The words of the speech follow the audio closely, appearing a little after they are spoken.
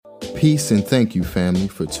Peace and thank you, family,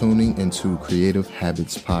 for tuning into Creative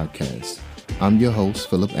Habits Podcast. I'm your host,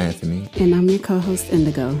 Philip Anthony. And I'm your co-host,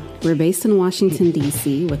 Indigo. We're based in Washington,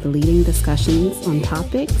 D.C. with leading discussions on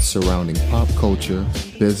topics surrounding pop culture,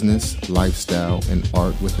 business, lifestyle, and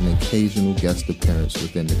art with an occasional guest appearance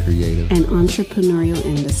within the creative and entrepreneurial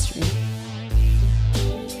industry.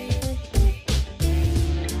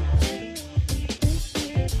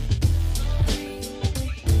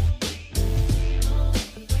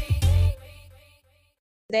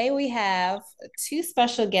 Today we have two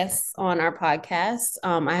special guests on our podcast.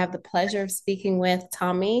 I have the pleasure of speaking with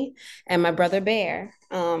Tommy and my brother Bear.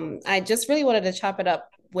 I just really wanted to chop it up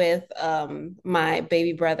with my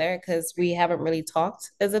baby brother because we haven't really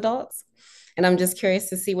talked as adults. And I'm just curious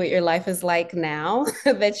to see what your life is like now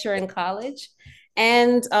that you're in college.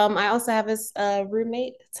 And I also have his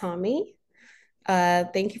roommate, Tommy.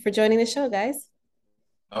 Thank you for joining the show, guys.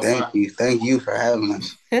 Thank you for having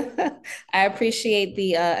us. I appreciate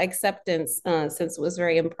the acceptance since it was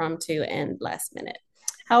very impromptu and last minute.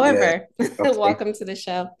 However, welcome to the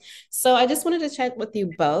show. So I just wanted to check with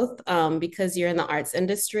you both because you're in the arts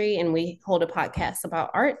industry and we hold a podcast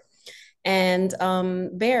about art. And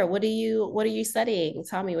Bear, what are you studying?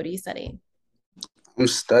 Tommy, what are you studying? I'm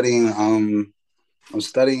studying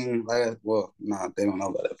well, no, they don't know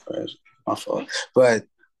about it first. My fault. But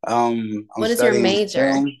what is your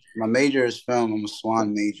major? Film. My major is film. I'm a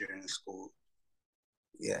Swan major in school.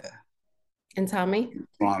 Yeah. And Tommy?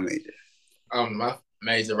 Swan major. My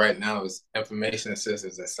major right now is information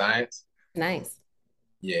systems and science. Nice.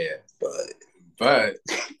 Yeah, but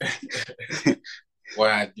what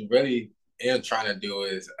I really am trying to do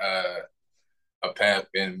is a path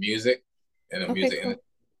in music Cool.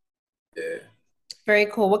 Yeah. Very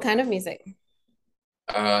cool. What kind of music?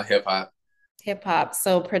 Hip hop. Hip hop.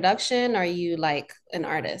 So production, are you like an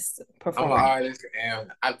artist, performer? I'm an artist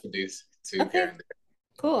and I produce too. Okay.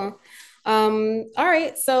 All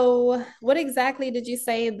right. So what exactly did you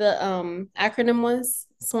say the acronym was?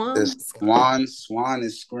 SWAN? SWAN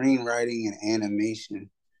is screenwriting and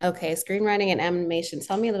animation. Okay, screenwriting and animation.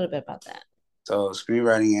 Tell me a little bit about that. So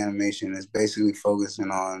screenwriting and animation is basically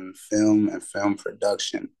focusing on film and film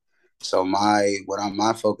production. So my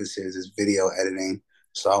focus is video editing.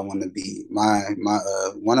 So I want to be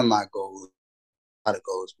one of my goals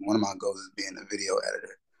is being a video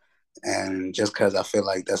editor. And just because I feel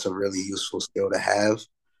like that's a really useful skill to have,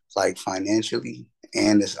 like financially,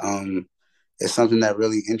 and it's something that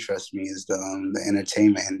really interests me is the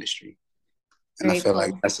entertainment industry. And Very I feel cool.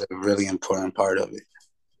 Like that's a really important part of it.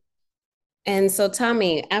 And so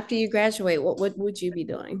Tommy, after you graduate, what would you be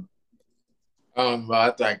doing? Well,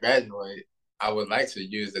 after I graduate, I would like to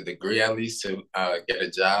use the degree at least to get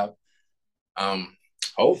a job.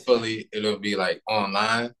 Hopefully it'll be like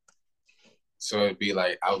online. So it'd be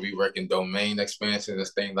like I'll be working domain expansions and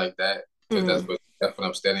things like that. Because that's what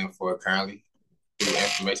I'm studying for currently, through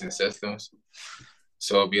information systems.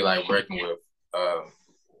 So it'll be like working with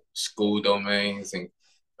school domains and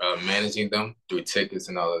managing them through tickets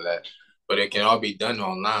and all of that. But it can all be done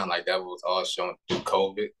online. Like that was all shown through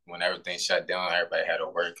COVID when everything shut down. Everybody had to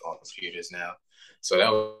work on computers now. So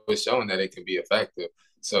that was showing that it can be effective.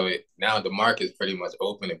 So now the market is pretty much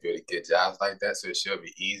open to be able to get jobs like that. So it should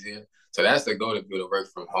be easier. So that's the goal, to be able to work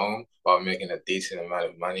from home while making a decent amount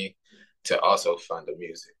of money to also fund the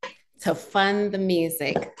music. To fund the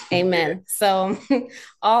music. Amen. Yeah. So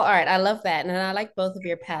all right. I love that. And I like both of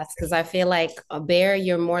your paths because I feel like Bear,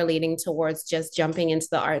 you're more leaning towards just jumping into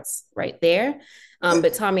the arts right there.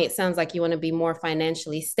 But Tommy, it sounds like you want to be more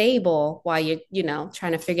financially stable while you're,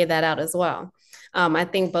 trying to figure that out as well. I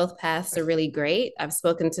think both paths are really great. I've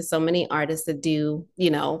spoken to so many artists that do,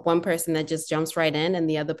 one person that just jumps right in and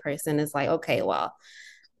the other person is like, okay, well,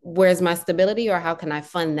 where's my stability or how can I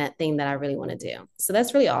fund that thing that I really want to do? So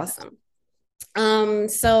that's really awesome.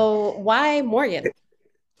 So why Morgan?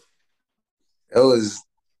 That was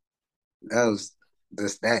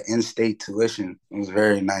that in-state tuition. It was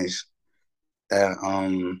very nice. That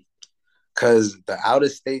because the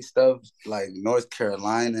out-of-state stuff like North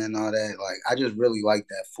Carolina and all that, like I just really like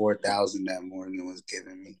that 4,000 that Morgan was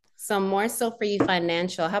giving me. So more so for you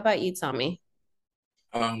financial. How about you, Tommy?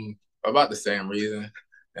 About the same reason.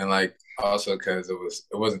 And like also because it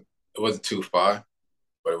wasn't too far,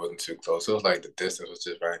 but it wasn't too close. So it was like the distance was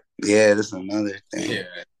just right. Yeah, that's another thing. Yeah.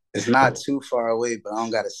 It's not too far away, but I don't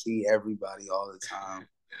gotta see everybody all the time.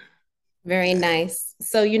 Very nice.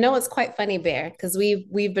 So it's quite funny, Bear, because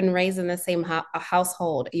we've been raised in the same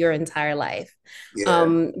household your entire life.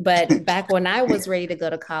 Yeah. But back when I was ready to go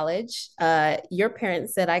to college, your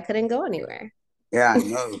parents said I couldn't go anywhere. Yeah, I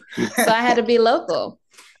know. So I had to be local.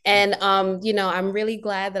 And I'm really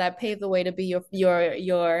glad that I paved the way to be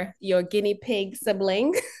your guinea pig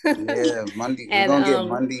sibling. Yeah, Monday. We're And gonna get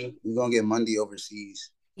Monday. We're gonna get Monday overseas.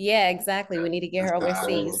 yeah, exactly. We need to get That's her the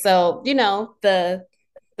overseas. goal. So,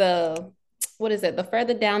 the what is it? The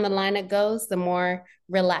further down the line it goes, the more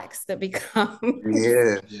relaxed it becomes.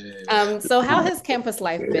 Yeah. Yeah. So how has campus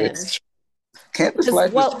life been? Campus Because, life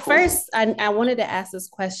is well, cool. first, I wanted to ask this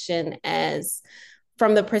question as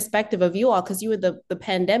from the perspective of you all, because you were the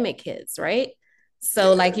pandemic kids, right? So,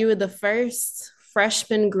 Yeah. like, you were the first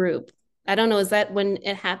freshman group. I don't know, is that when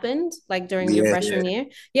it happened? Like during your Yeah. freshman year?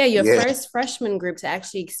 Yeah, your Yeah. first freshman group to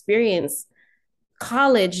actually experience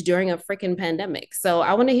college during a freaking pandemic. So,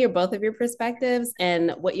 I want to hear both of your perspectives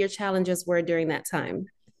and what your challenges were during that time.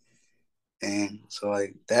 And so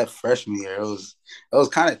like that freshman year, it was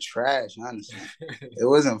kind of trash, honestly. It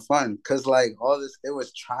wasn't fun because like all this, it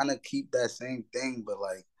was trying to keep that same thing, but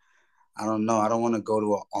like I don't know. I don't want to go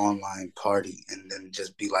to an online party and then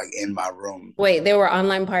just be like in my room. Wait, there were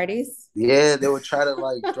online parties? Yeah, they would try to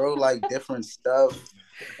like throw like different stuff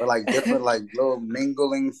or like different like little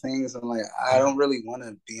mingling things. I'm like, I don't really want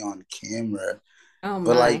to be on camera. Oh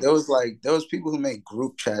But my. like there was people who made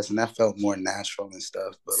group chats and that felt more natural and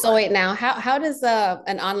stuff. But So like wait, now how does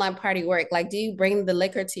an online party work? Like, do you bring the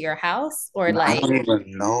liquor to your house or I like don't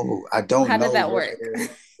even know. I how don't did know that what work?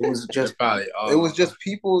 it was They're just probably it was all. just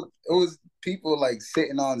people it was people like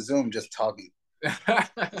sitting on Zoom just talking.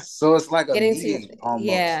 So it's like a Getting to meeting almost.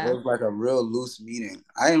 It yeah. was like a real loose meeting.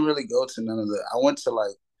 I didn't really go to none of the. I went to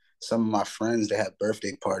like some of my friends that had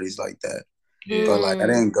birthday parties like that, Yeah. but like I Mm.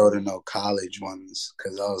 didn't go to no college ones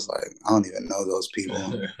because I was like I don't even know those people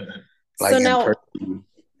like So in now person.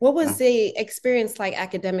 what Yeah. was the experience like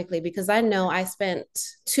academically? Because I know I spent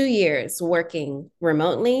 2 years working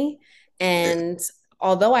remotely. And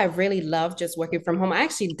although I really loved just working from home, I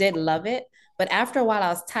actually did love it. But after a while, I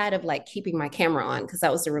was tired of like keeping my camera on because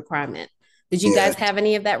that was the requirement. Did you Yeah, guys have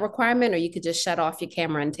any of that requirement, or you could just shut off your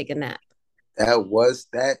camera and take a nap?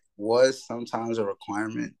 that was sometimes a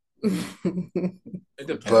requirement. It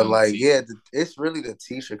depends But on the like, teacher. yeah, it's really the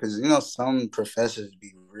teacher because some professors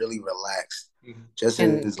be really relaxed. Mhm. Just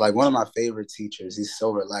And as like one of my favorite teachers, he's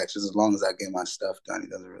so relaxed. Just as long as I get my stuff done, he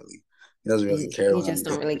doesn't really care you what I'm just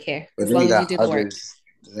don't doing. really care But as then long you as you got do the work. others.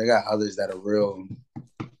 They got others that are real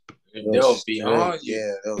They'll be strict. on you.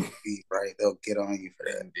 Yeah, they'll be right. They'll get on you for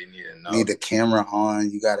that. They need to You need know. the camera on.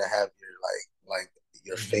 You got to have your like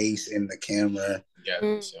your face in the camera. Yeah,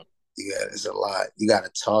 Mm. so Yeah, it's a lot. You got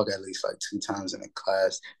to talk at least like 2 times in a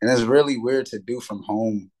class, and it's really weird to do from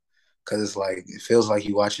home because it's like it feels like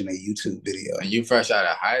you're watching a YouTube video. and you fresh out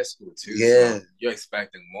of high school too, Yeah, so you're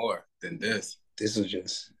expecting more than this. this was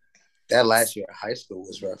just that last year at high school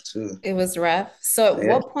was rough too. It was rough. So at Yeah,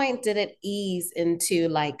 what point did it ease into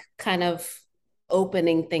like kind of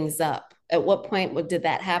opening things up? At what point did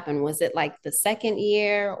that happen? Was it like the second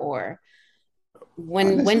year or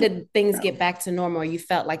when honestly, did things now, get back to normal or you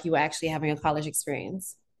felt like you were actually having a college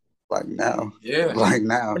experience? like now, Yeah, like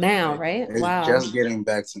now, Now, right? it's Wow. just getting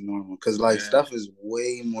back to normal because like yeah. stuff is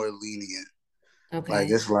way more lenient. Like Okay.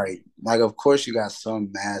 it's like of course you got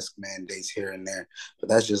some mask mandates here and there, but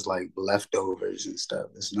that's just like leftovers and stuff.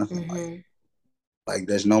 It's nothing Hmm. like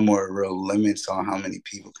there's no more real limits on how many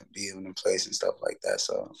people can be in a place and stuff like that.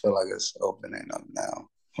 So I feel like it's opening up now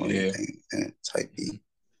or Yeah. anything and type B.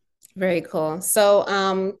 Very cool. So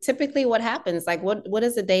typically what happens? Like what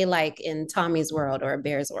is a day like in Tommy's world or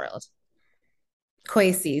Bear's world?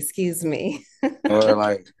 Quasi, excuse me. Or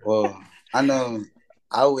like, well, I know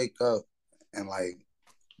I wake up and like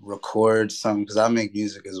record something because I make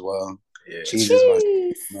music as well. Yeah. Cheese is my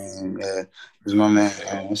Cheese. man. Yeah, it's my man.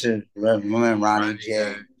 My man Ronnie Ronnie J.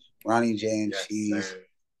 J. Ronnie J and Yes, Cheese. sir.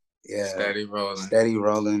 Yeah, Steady rolling. steady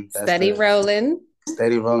rolling. That's Steady the rolling.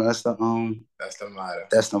 steady rolling. That's the That's the motto.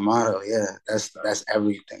 That's the motto. Yeah, that's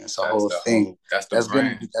everything. It's a That's whole the thing. whole. That's the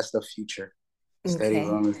brand. That's the future. Steady Okay.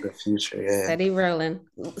 Run is the future. Yeah. Steady rolling.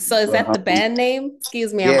 So is But that the band name?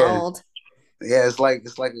 Excuse me, I'm yeah, old. yeah. It's like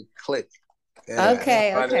a click. Yeah,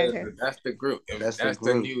 Okay, But okay, okay. that's the group. that's the That's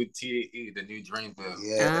the group. new TDE, the new Dreamville.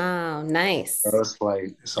 Yeah. Oh, nice. So it's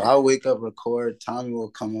like so. I wake up, record. Tommy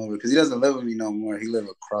will come over because he doesn't live with me no more. He live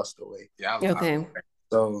across the way. Yeah, Okay.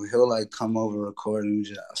 So he'll like come over, record, and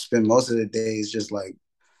just spend most of the days just like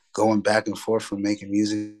going back and forth from making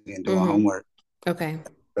music and doing Mm-hmm. homework. Okay.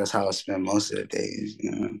 That's how I spend most of the days.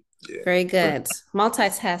 Yeah. Very good.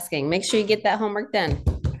 Multitasking. Make sure you get that homework done.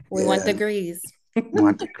 We want Yeah. degrees.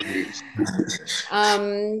 Want degrees.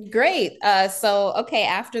 Great. So okay,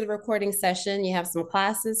 after the recording session, you have some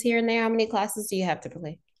classes here and there. How many classes do you have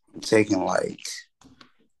typically? I'm taking like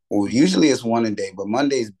Well, usually it's one a day, but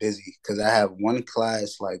Monday's busy because I have one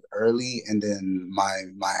class like early, and then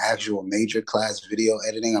my actual major class, video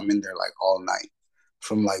editing, I'm in there like all night,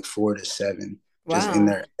 from like 4 to 7, just in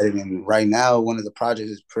Wow. there editing. Right now, one of the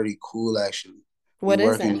projects is pretty cool actually. We What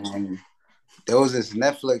is it? working on there was this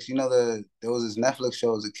Netflix, there was this Netflix show,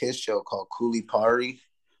 it was a kids show called Cooley Pari,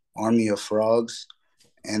 Army of Frogs,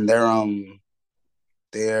 and their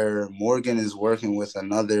Morgan is working with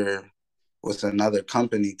another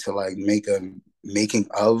company to like make a making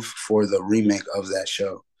of for the remake of that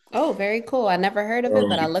show. Oh, very cool. I never heard of it,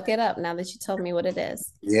 but So, I'll look it up now that you told me what it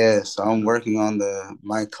is. yeah, so I'm working on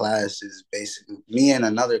my class is basically me and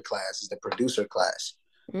another class is the producer class,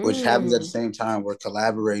 which happens at the Mm. same time. We're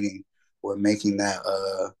collaborating. We're making that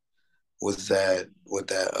with that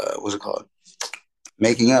what's it called?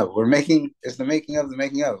 Making of. We're making it's the making of the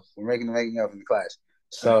making of. We're making the making of in the class.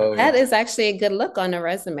 So That is actually a good look on a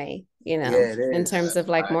resume, yeah, it in is. terms of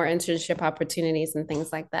like Right. more internship opportunities and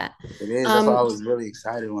things like that. It is. That's why I Um, was really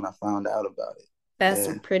excited when I found out about it. that's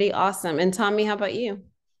Yeah. pretty awesome. And Tommy, how about you?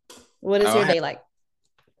 What is I your have day like?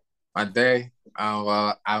 my day.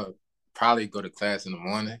 Well, I would probably go to class in the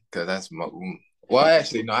morning because well,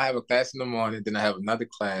 actually, no, I have a class in the morning. Then I have another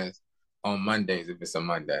class on Mondays if it's a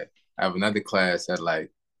Monday. I have another class at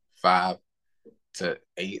like 5 to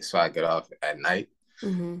 8, so I get off at night.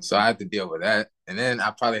 Hmm. So I have to deal with that. And then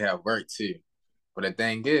I probably have work too. But the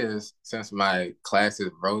thing is, since my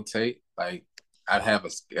classes rotate, like I have a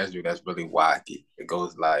schedule that's really wacky. It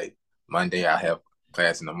goes like Monday I have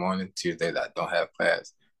class in the morning, Tuesdays I don't have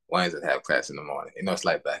class, Wednesdays I have class in the morning. It's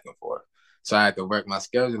like back and forth. So I have to work my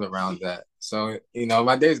schedule around that. So,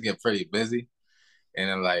 my days get pretty busy. And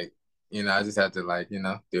then like, I just have to like,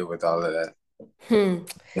 deal with all of that. Hmm.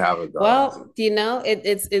 How it goes. Well,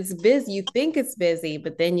 it's busy. You think it's busy,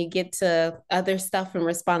 but then you get to other stuff and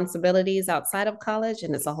responsibilities outside of college,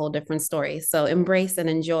 and it's a whole different story. So embrace and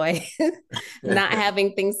enjoy not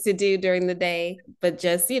having things to do during the day, but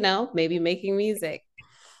just, maybe making music.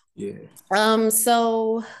 Yeah.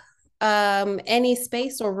 So any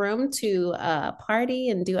space or room to party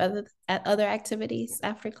and do other activities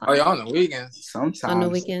after Oh, class yeah, on the weekends. on the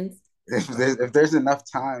Sometimes weekends? if there's enough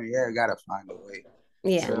time, yeah, I gotta find a way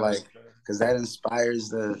Yeah. to like, because that inspires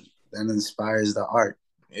the art.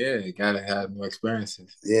 Yeah, you gotta have new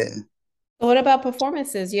experiences. Yeah, What about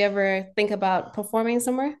performances? You ever think about performing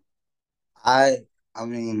somewhere? I I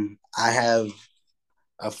mean I have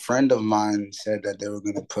a friend of mine said that they were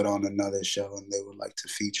gonna put on another show and they would like to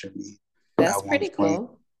feature me That's at one pretty point.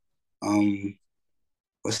 cool. Um,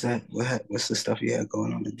 what's that? What's the stuff you had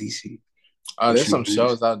going on in DC? There's What's your some names?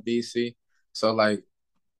 shows out DC. So like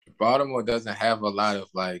Baltimore doesn't have a lot of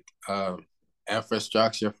like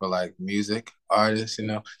infrastructure for like music artists.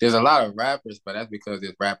 There's a lot of rappers, but that's because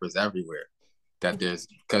there's rappers everywhere. That there's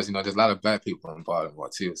because there's a lot of black people in Baltimore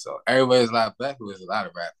too. So everywhere there's a lot of black people, there's a lot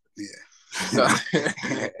of rappers. So,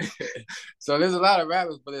 Yeah. so there's a lot of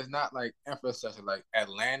rappers, but it's not like infrastructure. Like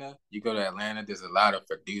Atlanta, you go to Atlanta, there's a lot of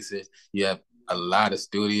producers. You have a lot of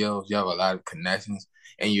studios. You have a lot of connections,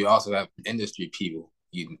 and you also have industry people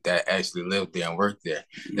that actually live there and work there.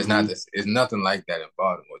 It's not this. It's nothing like that in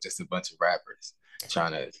Baltimore. Just a bunch of rappers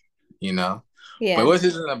trying to, you know. But Yeah, which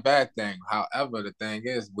isn't a bad thing. However, the thing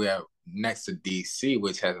is, we're next to DC,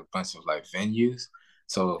 which has a bunch of like venues.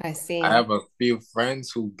 So I I see. have a few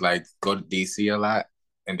friends who like go to DC a lot,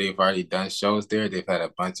 and they've already done shows there. They've had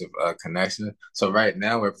a bunch of connections. So right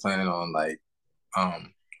now we're planning on like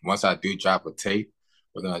um once I do drop a tape,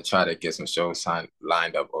 we're gonna try to get some shows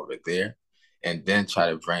lined up over there, and then try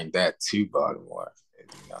to bring that to Baltimore.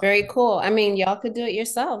 You know. Very cool. I mean, y'all could do it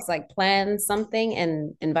yourselves, like plan something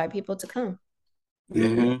and invite people to come. Yeah.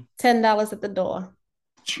 Mm-hmm. $10 at the door. Now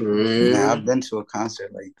True. I've been to a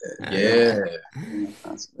concert like that. I know. Yeah, Yeah. I've been to a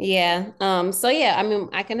concert like that. Yeah. So yeah, I mean,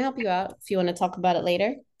 I can help you out if you want to talk about it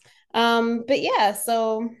later. But yeah,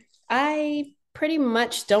 so I pretty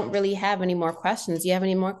much don't really have any more questions. Do you have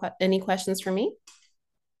any questions for me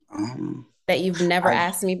Um, that you've never I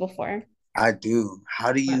asked me before? I do. What?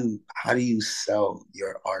 How do you sell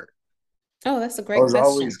your art? Oh, that's a I great was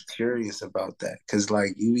always question. curious about that because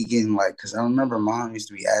like you be getting like because I remember mom used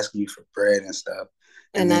to be asking you for bread and stuff,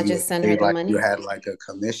 and And I then you would just send her say the like you money. had like a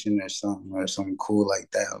commission or something cool like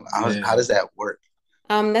that. How Yeah. does that work?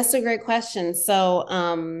 That's a great question. So,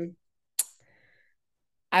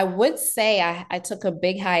 I would say I took a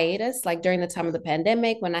big hiatus like during the time of the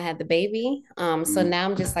pandemic when I had the baby. So Mm, now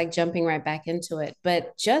I'm just like jumping right back into it,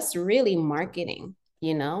 but just really marketing,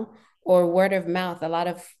 or word of mouth. A lot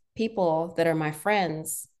of people that are my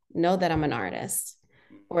friends know that I'm an artist,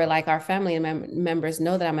 or like our family members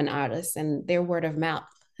know that I'm an artist, and their word of mouth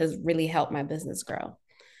has really helped my business grow.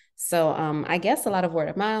 So I guess a lot of word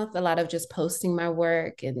of mouth, a lot of just posting my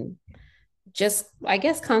work and just I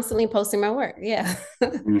guess constantly posting my work. Yeah.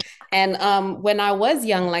 Mm. And when I was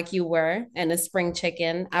young, like you were, and a spring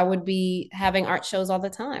chicken, I would be having art shows all the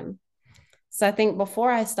time. So I think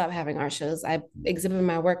before I stopped having art shows, I exhibited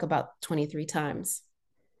my work about 23 times.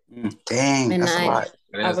 Dang, And that's a lot.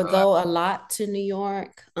 I would go a lot to New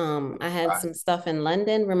York. I had some stuff in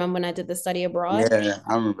London. Remember when I did the study abroad? Yeah,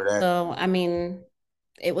 I remember that. So, I mean,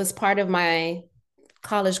 it was part of my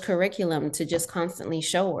college curriculum to just constantly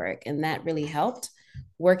show work, and that really helped.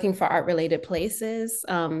 Working for art related places,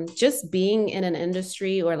 just being in an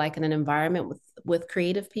industry or like in an environment with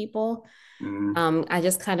creative people. I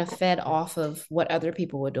just kind of fed off of what other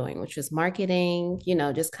people were doing, which was marketing,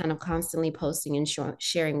 just kind of constantly posting and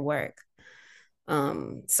sharing work.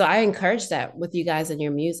 So I encourage that with you guys in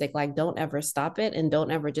your music. Like, don't ever stop it and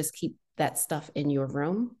don't ever just keep that stuff in your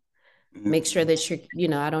room. Make sure that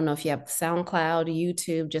I don't know if you have SoundCloud,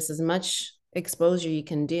 YouTube, just as much exposure you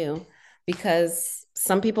can do, because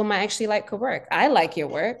some people might actually like your work. I like your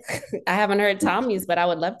work. I haven't heard Tommy's, but I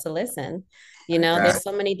would love to listen. There's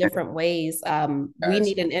so many different ways. We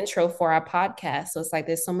need an intro for our podcast. So it's like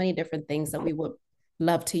there's so many different things that we would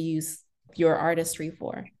love to use your artistry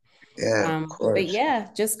for. Yeah, of course. But yeah,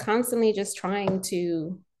 just constantly just trying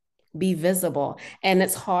to be visible. And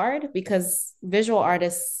it's hard because visual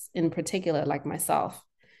artists in particular, like myself,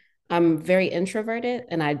 I'm very introverted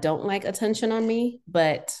and I don't like attention on me,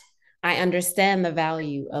 but I understand the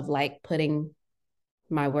value of like putting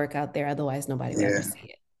my work out there. Otherwise, nobody will ever see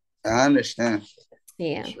it. I understand.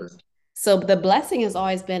 Yeah. Sure. So the blessing has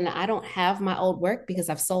always been I don't have my old work because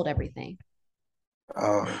I've sold everything.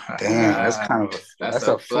 Oh, damn. That's kind of that's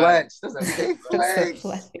a flex. That's a big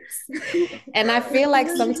flex. And I feel like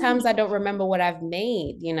sometimes I don't remember what I've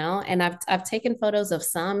made, and I've taken photos of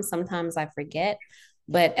sometimes I forget.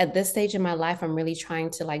 But at this stage in my life, I'm really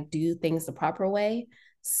trying to like do things the proper way.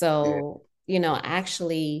 So,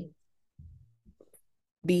 actually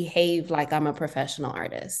behave like I'm a professional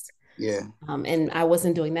artist. Yeah. And I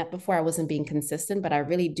wasn't doing that before. I wasn't being consistent, but I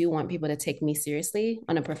really do want people to take me seriously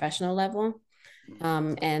on a professional level.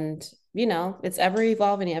 And it's ever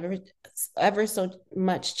evolving, ever so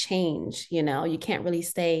much change. You can't really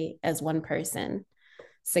stay as one person.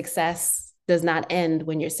 Success does not end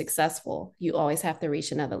when you're successful. You always have to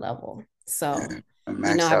reach another level. So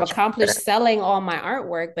I've accomplished selling all my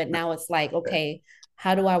artwork, but now it's like, okay,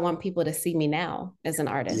 how do I want people to see me now as an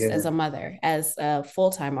artist, as a mother, as a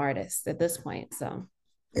full-time artist at this point? So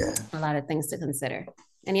a lot of things to consider.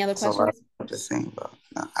 Any other questions? I'm just saying, bro.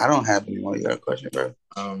 No, I don't have any more. You got a question, bro?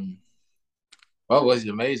 What was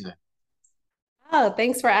your major? Oh,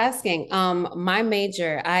 thanks for asking. My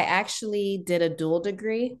major, I actually did a dual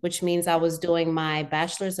degree, which means I was doing my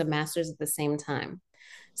bachelor's and master's at the same time.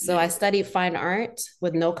 So I studied fine art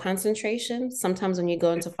with no concentration. Sometimes when you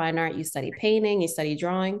go into fine art, you study painting, you study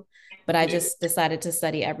drawing, but I just decided to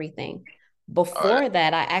study everything. Before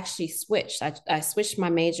that, I actually switched. I switched my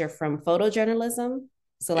major from photojournalism,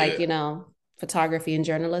 so like, photography and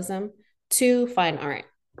journalism, to fine art.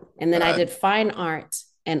 And then I did fine art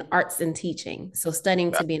and arts and teaching. So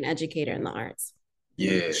studying to be an educator in the arts.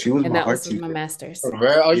 Yeah, she was my art teacher. My master's.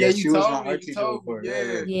 Oh yeah, she was my art teacher before.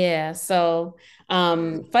 Yeah. So,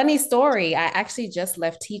 funny story. I actually just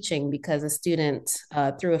left teaching because a student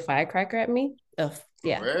threw a firecracker at me.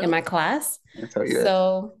 In my class.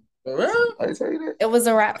 So. I tell you that. It was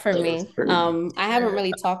a wrap for me. I haven't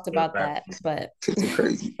really talked about that, but it's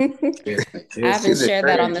crazy. I haven't shared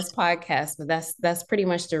that on this podcast, but that's pretty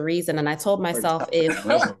much the reason. And I told myself if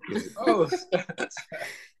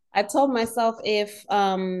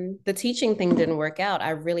the teaching thing didn't work out,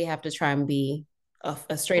 I really have to try and be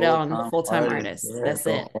a straight on full-time artist. That's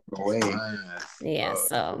it. Yeah.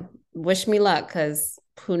 So wish me luck, because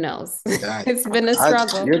who knows? It's been a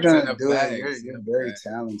struggle. You're gonna do it. You're very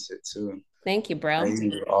talented too. Thank you, bro. You can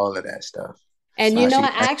do all of that stuff. And I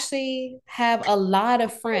actually have a lot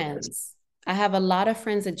of friends. I have a lot of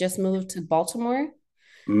friends that just moved to Baltimore.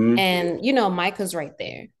 And Micah's right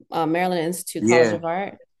there, Maryland Institute College of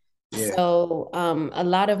Art. Yeah. So a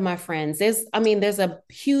lot of my friends, there's a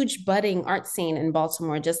huge budding art scene in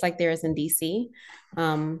Baltimore, just like there is in DC.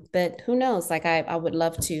 But who knows? Like I would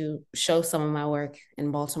love to show some of my work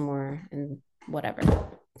in Baltimore and whatever.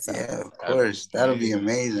 So. Yeah, of course. That'll be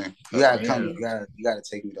amazing. You gotta come. You gotta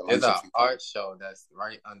take me to lunch. There's an art show that's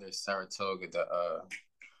right under Saratoga,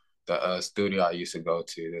 the studio I used to go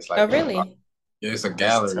to. It's like really? It's a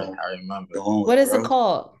gallery. I remember. What is it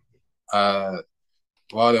called?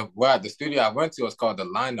 Well, the studio I went to was called the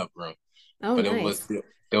Lineup Room. Oh, but nice.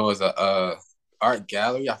 There was a art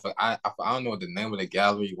gallery. I don't know what the name of the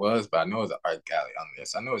gallery was, but I know it's an art gallery on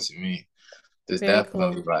this. I know what you mean. There's Very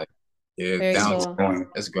definitely cool. like, yeah, Very downtown. cool.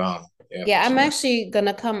 It's grown. Yeah, Yeah, for I'm sure. actually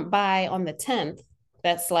gonna come by on the 10th.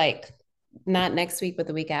 That's like not next week, but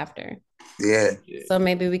the week after. Yeah. Yeah. So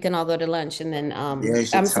maybe we can all go to lunch and then Yeah, you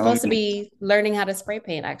should I'm tell supposed to me. be learning how to spray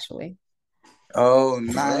paint actually. Oh,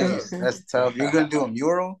 nice. That's tough. You're gonna do a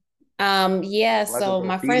mural? Yeah, Like a so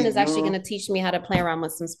my friend graffiti is actually mural? gonna teach me how to play around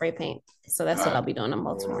with some spray paint. So that's what I'll be doing in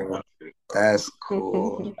Baltimore. That's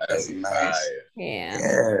cool. That's nice. Yeah,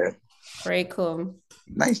 Yeah. very cool.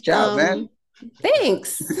 Nice job, man.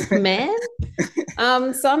 Thanks, man.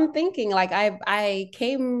 So I'm thinking like I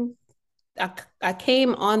came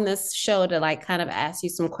on this show to like kind of ask you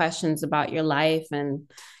some questions about your life and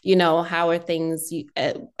how are things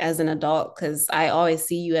as an adult, because I always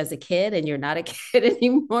see you as a kid and you're not a kid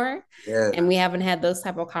anymore. Yeah. And we haven't had those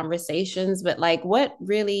type of conversations, but like what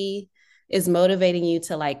really is motivating you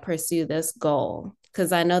to like pursue this goal?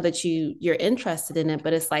 Because I know that you're interested in it,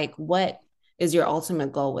 but it's like what is your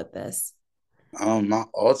ultimate goal with this? My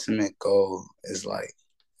ultimate goal is like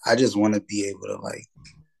I just want to be able to like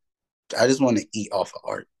I just want to eat off of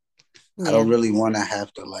art. Yeah. I don't really want to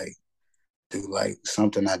have to like do like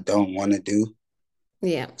something I don't want to do.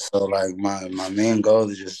 Yeah. So like my main goal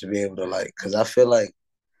is just to be able to like, cause I feel like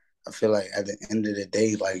at the end of the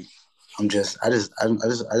day, like I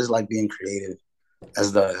just like being creative.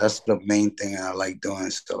 That's the main thing I like doing.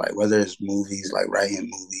 So like whether it's movies, like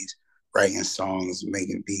movies, writing songs,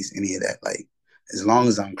 making beats, any of that, like as long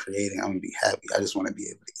as I'm creating, I'm gonna be happy. I just want to be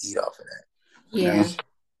able to eat off of that. Yeah.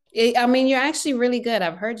 I mean, you're actually really good.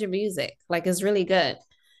 I've heard your music. Like it's really good.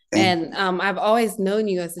 And I've always known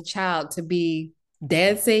you as a child to be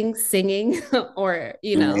dancing, singing, or,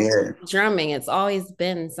 drumming. It's always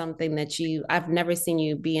been something that I've never seen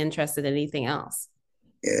you be interested in anything else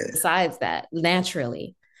besides that,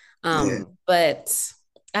 naturally. But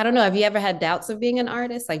I don't know. Have you ever had doubts of being an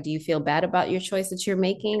artist? Like, do you feel bad about your choice that you're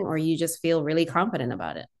making, or you just feel really confident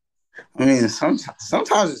about it? I mean,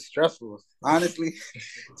 sometimes it's stressful. Honestly,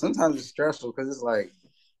 sometimes it's stressful because it's like,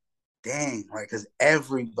 dang, like, because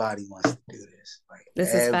everybody wants to do this. Like,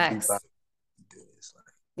 this is facts. Do this.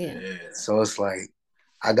 Like, so it's like,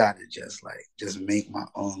 I gotta just make my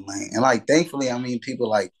own lane. And like, thankfully, I mean, people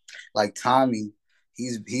like Tommy,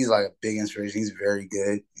 he's like a big inspiration. He's very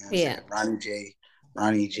good. You know what I'm saying?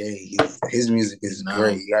 Ronnie J, his music is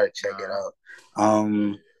great. You gotta check it out.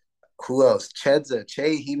 Who else?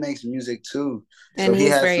 Che, he makes music too. And so he's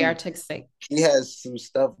very artistic. He has some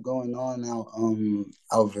stuff going on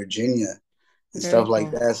out Virginia and stuff like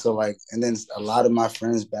that. So like, and then a lot of my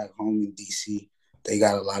friends back home in DC, they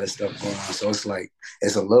got a lot of stuff going on. So it's like,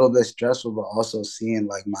 it's a little bit stressful, but also seeing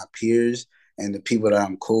like my peers and the people that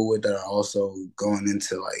I'm cool with that are also going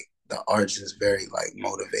into like the arts is very like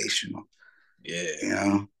motivational.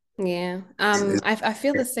 Yeah. Yeah. I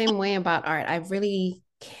feel the same way about art. I really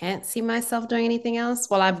can't see myself doing anything else.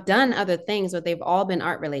 Well, I've done other things, but they've all been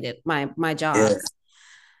art related, my jobs.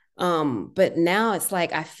 But now it's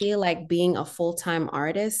like I feel like being a full-time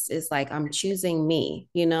artist is like I'm choosing me,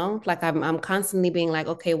 like I'm constantly being like,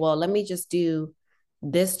 okay, well, let me just do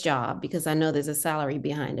this job because I know there's a salary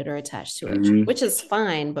behind it or attached to it, which is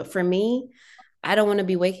fine. But for me, I don't want to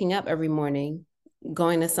be waking up every morning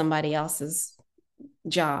going to somebody else's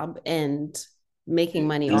job and making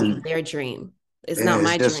money off of their dream. It's not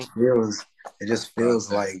my dream. It just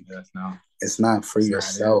feels like it's not for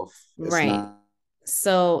yourself. Right.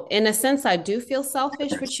 So in a sense, I do feel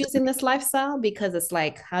selfish for choosing this lifestyle because it's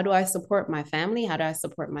like, how do I support my family? How do I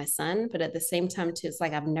support my son? But at the same time, too, it's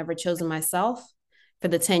like I've never chosen myself for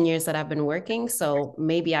the 10 years that I've been working. So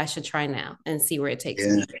maybe I should try now and see where it takes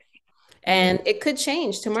me. And it could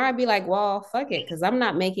change. Tomorrow I'd be like, well, fuck it, because I'm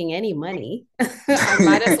not making any money. I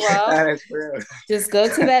might as well just go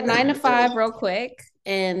to that 9 to 5 real quick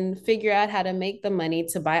and figure out how to make the money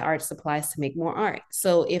to buy art supplies to make more art.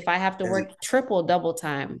 So if I have to work triple, double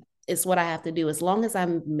time, it's what I have to do. As long as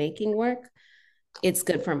I'm making work, it's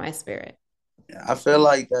good for my spirit. I feel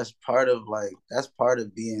like that's part of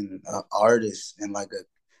being an artist in like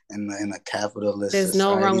in a capitalist There's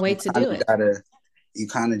society. no wrong way to do it. You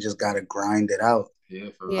kind of just gotta grind it out.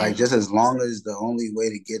 Like just as long as the only way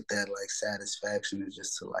to get that like satisfaction is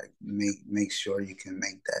just to like make sure you can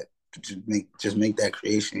make that, just make that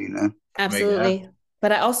creation, Absolutely.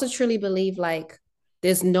 But I also truly believe like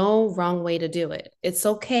there's no wrong way to do it. It's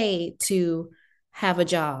okay to have a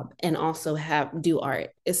job and also do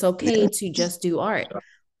art. It's okay to just do art.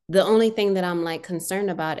 The only thing that I'm like concerned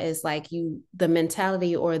about is like the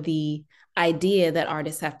mentality or the idea that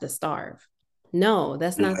artists have to starve. No,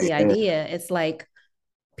 that's not the idea. It's like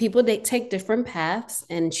people, they take different paths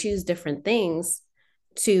and choose different things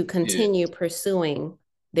to continue pursuing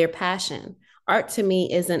their passion. Art to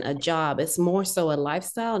me isn't a job. It's more so a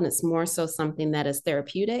lifestyle, and it's more so something that is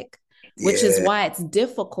therapeutic, which is why it's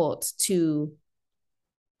difficult to,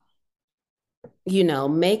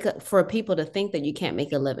 for people to think that you can't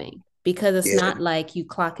make a living, because it's not like you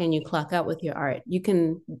clock in, you clock out with your art. You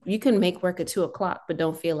can make work at 2:00, but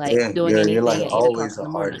don't feel like doing anything you're like at 8:00 always in the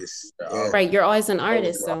an morning. artist. Right. You're always an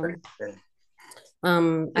artist. So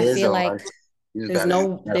I feel like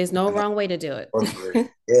there's no wrong way to do it.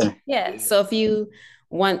 Yeah. So if you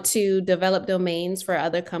want to develop domains for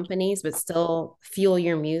other companies but still fuel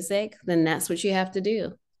your music, then that's what you have to do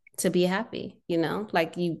to be happy.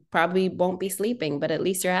 Like, you probably won't be sleeping, but at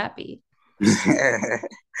least you're happy.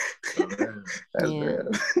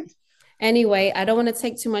 Anyway, I don't want to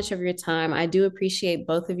take too much of your time. I do appreciate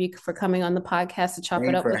both of you for coming on the podcast to chop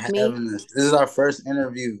it up with me. This is our first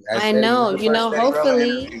interview. I know.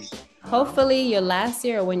 Hopefully your last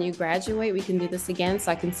year, or when you graduate, we can do this again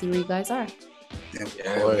so I can see where you guys are. Of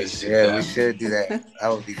course. Yeah, we should do that. That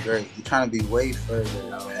would be great. I'm trying to be way further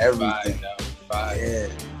than everything. Yeah.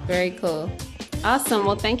 Very cool. Awesome.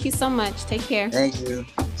 Well, thank you so much. Take care. Thank you.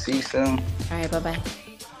 See you soon. All right. Bye-bye.